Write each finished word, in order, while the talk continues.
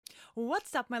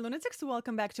What's up, my lunatics?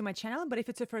 Welcome back to my channel. But if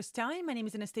it's your first time, my name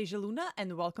is Anastasia Luna,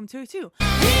 and welcome to it too.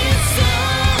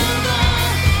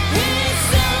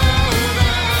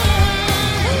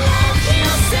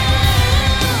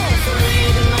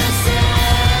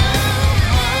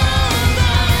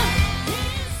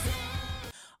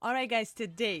 Alright guys,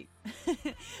 today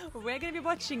we're gonna be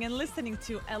watching and listening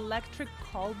to Electric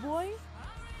Callboy,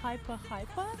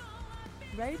 Hypa,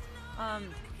 right?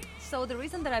 So the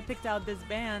reason that I picked out this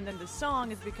band and this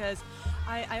song is because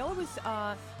I always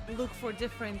look for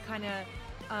different kind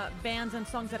of bands and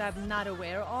songs that I'm not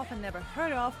aware of and never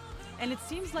heard of, and it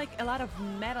seems like a lot of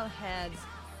metalheads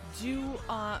do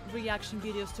reaction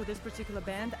videos to this particular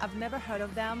band. I've never heard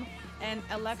of them, and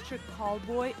Electric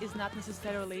Callboy is not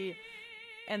necessarily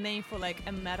a name for like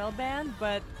a metal band,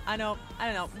 but I don't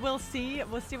know, we'll see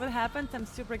what happens. I'm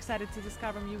super excited to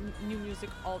discover new music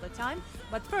all the time.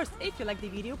 But first, if you like the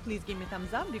video, please give me a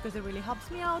thumbs up because it really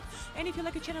helps me out, and if you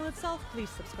like the channel itself, please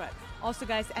subscribe. Also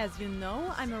guys, as you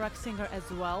know, I'm a rock singer as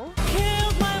well.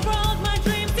 Killed my world, my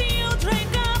dreams, you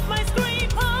drained up my screen,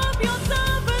 of your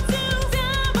suffer too.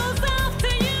 Devils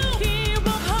after you, he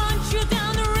will hunt you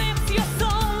down the rips, your soul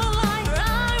alive.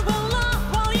 I will laugh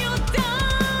while you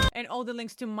die. And all the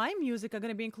links to my music are going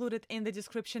to be included in the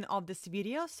description of this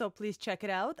video, so please check it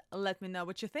out. Let me know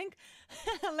what you think.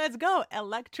 Let's go,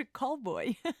 Electric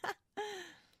Callboy.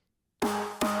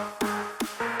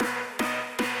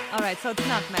 Alright, so it's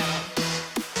not metal.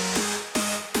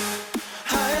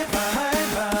 Hypa,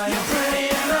 hypa, you're pretty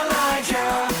and I like ya.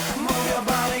 Move your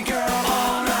body, girl,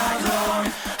 all night long.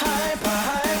 Hypa,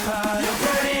 hypa, you're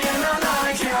pretty and I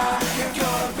like ya. You're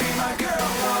gonna be my girl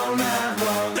all night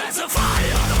long. There's a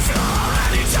fire on the floor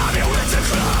anytime you're in the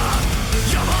club.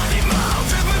 Your body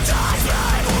moves, hypnotized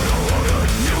by voodoo.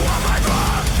 You are my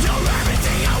drug, you're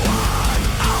everything I want.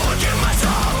 I will give my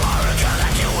soul, or a girl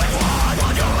like you with one.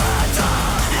 Want your hands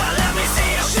up, well let me see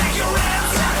you shake your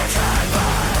hips. Let it cut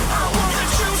back. I want the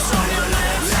juice on your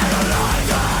lips. Let it like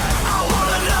that. I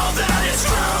wanna know that it's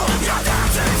true. You're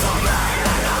dancing for me,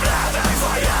 and I'm living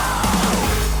for you.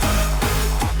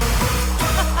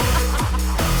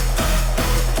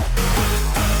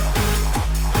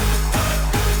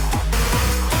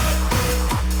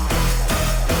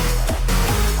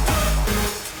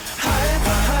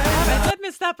 Alright, let me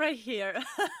stop right here.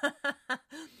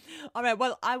 Alright,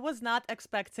 well, I was not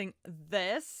expecting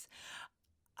this.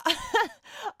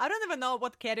 I don't even know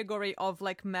what category of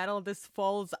like metal this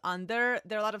falls under.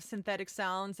 There are a lot of synthetic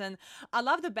sounds, and I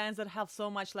love the bands that have so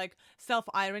much like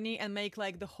self-irony and make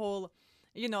like the whole,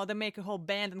 you know, they make a whole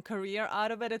band and career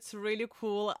out of it. It's really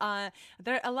cool.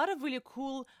 There are a lot of really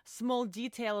cool small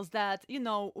details that, you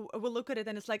know, we look at it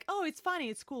and it's like, oh, it's funny,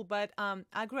 it's cool. But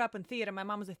I grew up in theater. My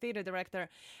mom was a theater director,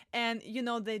 and you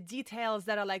know, the details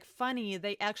that are like funny,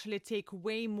 they actually take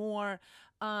way more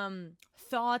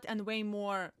thought and way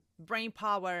more brain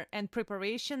power and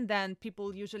preparation than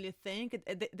people usually think.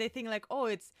 They think like, oh,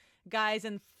 it's guys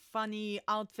in funny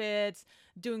outfits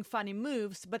doing funny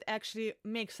moves, but actually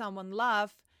make someone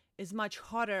laugh is much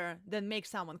harder than make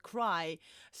someone cry.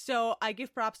 So I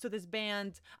give props to this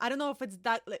band. I don't know if it's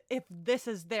that, if this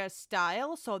is their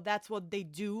style, so that's what they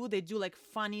do. They do like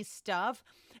funny stuff,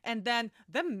 and then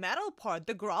the metal part,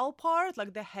 the growl part,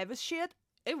 like the heavy shit,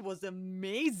 it was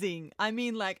amazing. I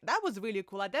mean, like, that was really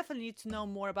cool. I definitely need to know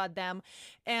more about them.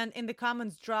 And in the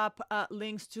comments, drop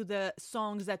links to the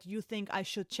songs that you think I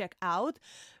should check out,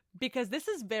 because this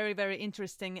is very, very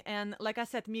interesting. And like I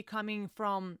said, me coming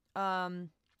from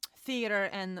theater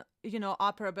and, you know,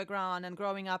 opera background and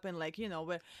growing up in like, you know,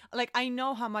 where, like, I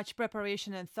know how much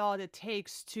preparation and thought it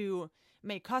takes to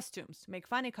make costumes, make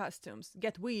funny costumes,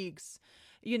 get wigs,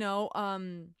 you know,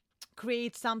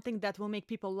 create something that will make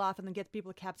people laugh and get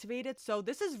people captivated. So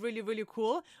this is really, really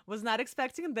cool. Was not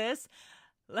expecting this.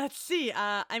 Let's see.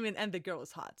 I mean, and the girl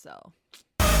is hot, so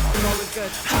it's always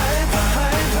good. Hypa,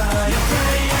 hypa, you're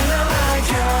pretty and I like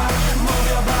ya. Move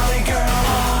your body, girl,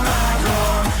 all night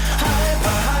long.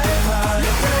 Hypa, hypa,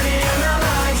 you're pretty and I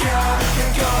like ya.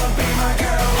 You're gonna be my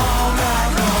girl all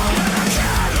night long. I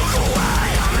can't look away,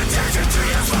 I'm addicted to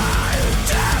your smile.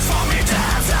 Dance for me,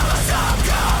 dance, never stop,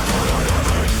 girl.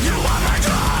 You are my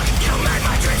drug, you make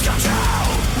my dreams come true.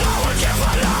 I would give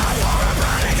my life for a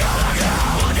pretty girl like you.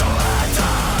 Want your hands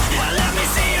up, well let me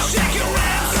see you shake your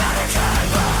hips. Let it cut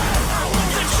back. I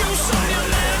want the juice on your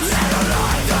lips. Let it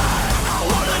like that. I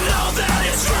wanna know that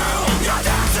it's true. You're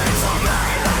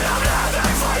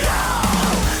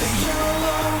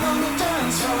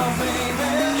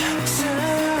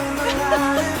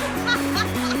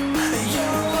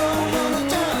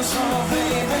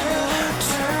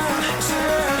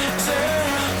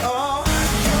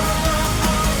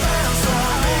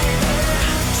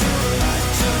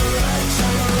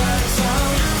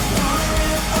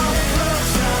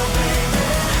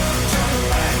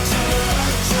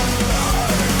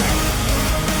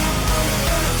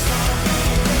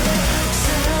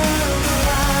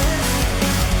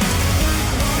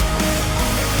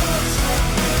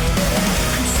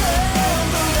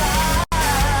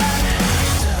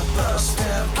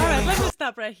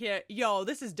right here. Yo,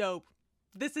 this is dope.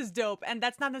 This is dope. And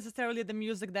that's not necessarily the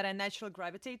music that I naturally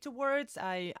gravitate towards.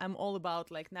 I'm all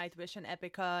about like Nightwish and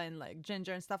Epica and like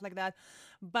Ginger and stuff like that.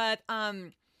 But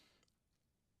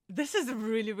this is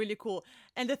really, really cool.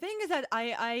 And the thing is that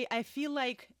I feel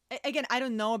like, again, I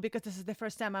don't know because this is the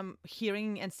first time I'm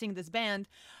hearing and seeing this band,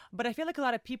 but I feel like a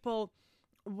lot of people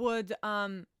would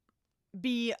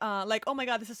be like, oh my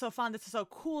God, this is so fun. This is so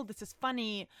cool. This is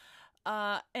funny.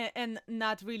 And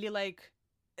not really like,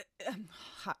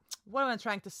 what am I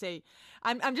trying to say?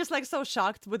 I'm just like so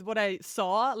shocked with what I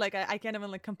saw. Like I can't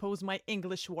even like compose my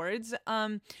English words.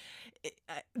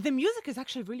 The music is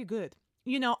actually really good.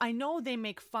 You know, I know they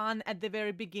make fun at the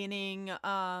very beginning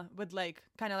with like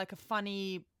kind of like a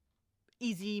funny,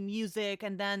 easy music.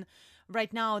 And then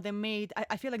right now they made,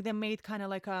 I feel like they made kind of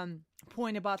like a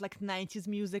point about like 90s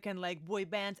music and like boy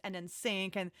bands and then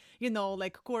sync and, you know,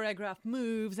 like choreographed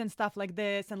moves and stuff like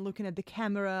this and looking at the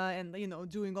camera and, you know,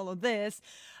 doing all of this.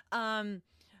 But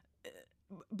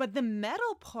the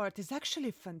metal part is actually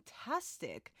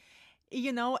fantastic,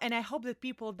 you know, and I hope that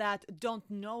people that don't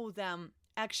know them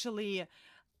actually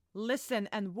listen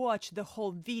and watch the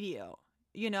whole video,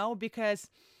 you know, because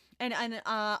and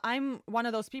I'm one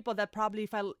of those people that probably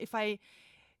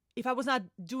if I was not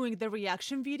doing the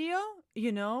reaction video,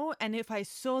 you know, and if I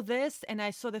saw this and I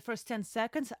saw the first 10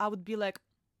 seconds, I would be like,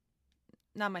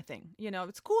 not my thing. You know,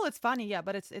 it's cool, it's funny, yeah,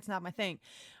 but it's not my thing.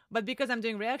 But because I'm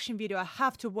doing reaction video, I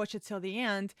have to watch it till the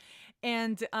end.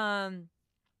 And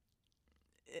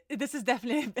this is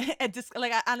definitely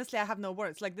honestly, I have no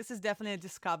words. Like, this is definitely a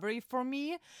discovery for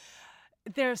me.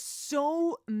 There's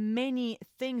so many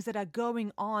things that are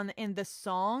going on in the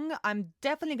song. I'm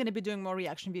definitely going to be doing more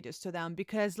reaction videos to them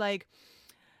because like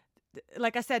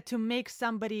I said, to make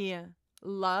somebody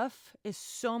laugh is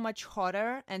so much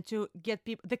harder, and to get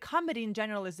people, the comedy in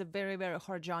general is a very, very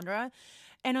hard genre.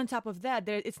 And on top of that,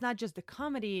 it's not just the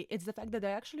comedy, it's the fact that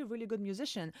they're actually really good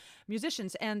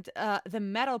musicians. And the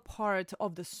metal part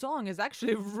of the song is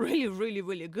actually really, really,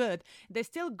 really good. They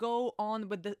still go on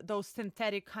with those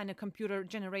synthetic kind of computer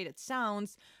generated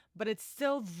sounds, but it's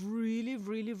still really,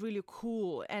 really, really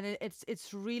cool. And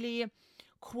it's really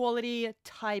quality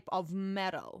type of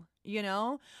metal, you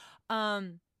know?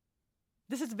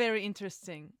 This is very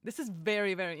interesting. This is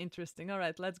very, very interesting. All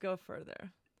right, let's go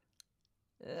further.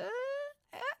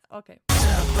 Okay.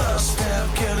 Step by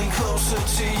step, getting closer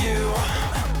to you.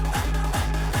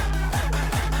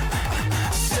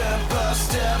 Step by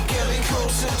step, getting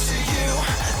closer to you.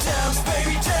 Dance,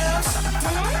 baby, dance.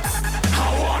 I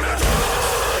wanna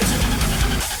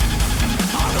dance.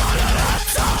 I'm gonna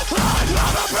let up. I'm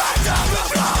gonna break down the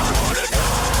floor. I wanna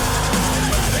dance.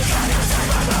 Baby, can you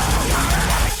take my love?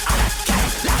 I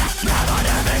can't let it never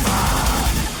let me fall.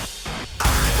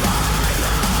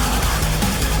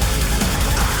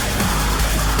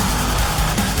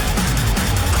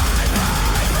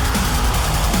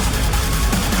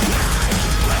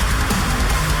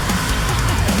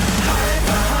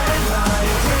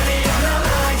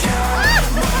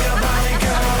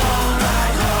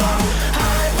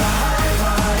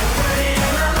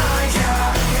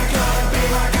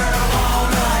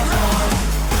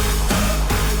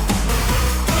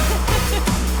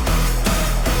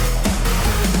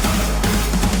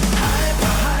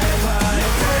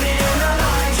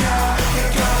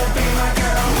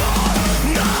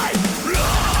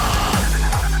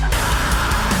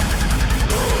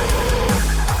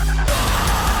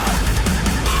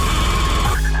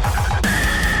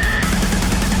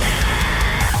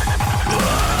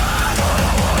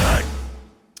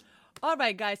 All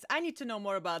right, guys, I need to know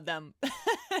more about them.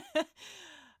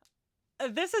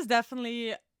 This is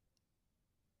definitely,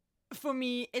 for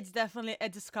me, it's definitely a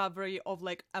discovery of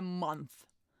like a month,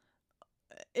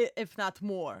 if not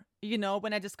more. You know,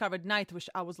 when I discovered Nightwish,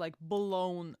 I was like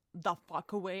blown the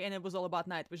fuck away, and it was all about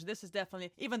Nightwish. This is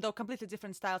definitely, even though completely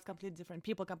different styles, completely different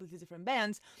people, completely different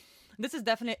bands, this is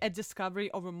definitely a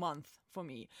discovery of a month for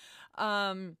me.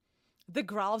 The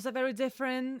growls are very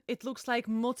different. It looks like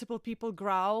multiple people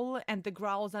growl, and the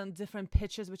growls are on different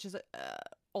pitches, which is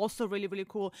also really, really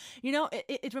cool. You know,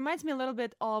 it reminds me a little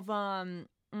bit of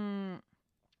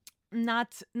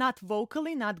not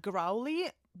vocally, not growly,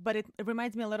 but it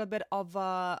reminds me a little bit of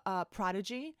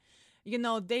Prodigy. You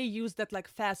know, they use that like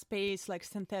fast-paced, like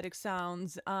synthetic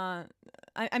sounds. I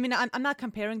mean, I'm not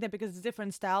comparing them because it's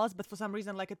different styles, but for some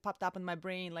reason, like it popped up in my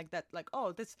brain like that. Like,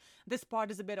 oh, this part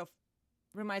is a bit of,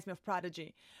 reminds me of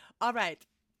Prodigy. All right,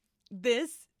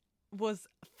 this was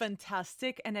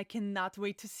fantastic and I cannot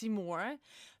wait to see more.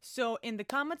 So in the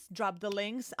comments, drop the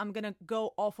links. I'm gonna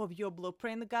go off of your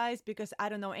blueprint, guys, because I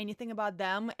don't know anything about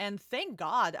them. And thank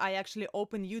God I actually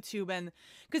opened YouTube, and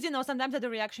because sometimes I do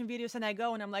reaction videos and I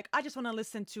go and I'm like, I just want to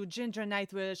listen to Ginger,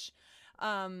 Nightwish,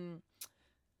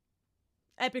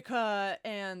 Epica,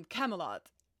 and Camelot.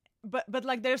 But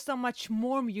like there's so much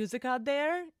more music out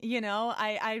there,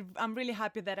 I'm really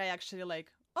happy that I actually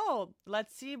like, oh,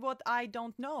 let's see what I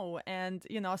don't know, and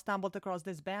stumbled across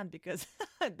this band because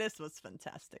this was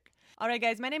fantastic. All right,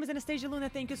 guys, my name is Anastasia Luna.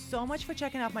 Thank you so much for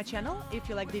checking out my channel. If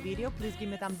you like the video, please give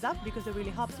me a thumbs up because it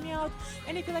really helps me out,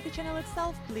 and if you like the channel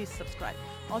itself, please subscribe.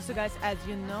 Also, guys, as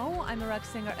you know, I'm a rock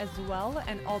singer as well,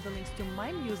 and all the links to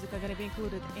my music are going to be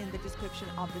included in the description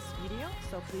of this video,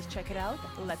 so please check it out,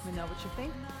 let me know what you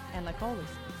think, and like always,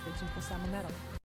 stay tuned for summer metal.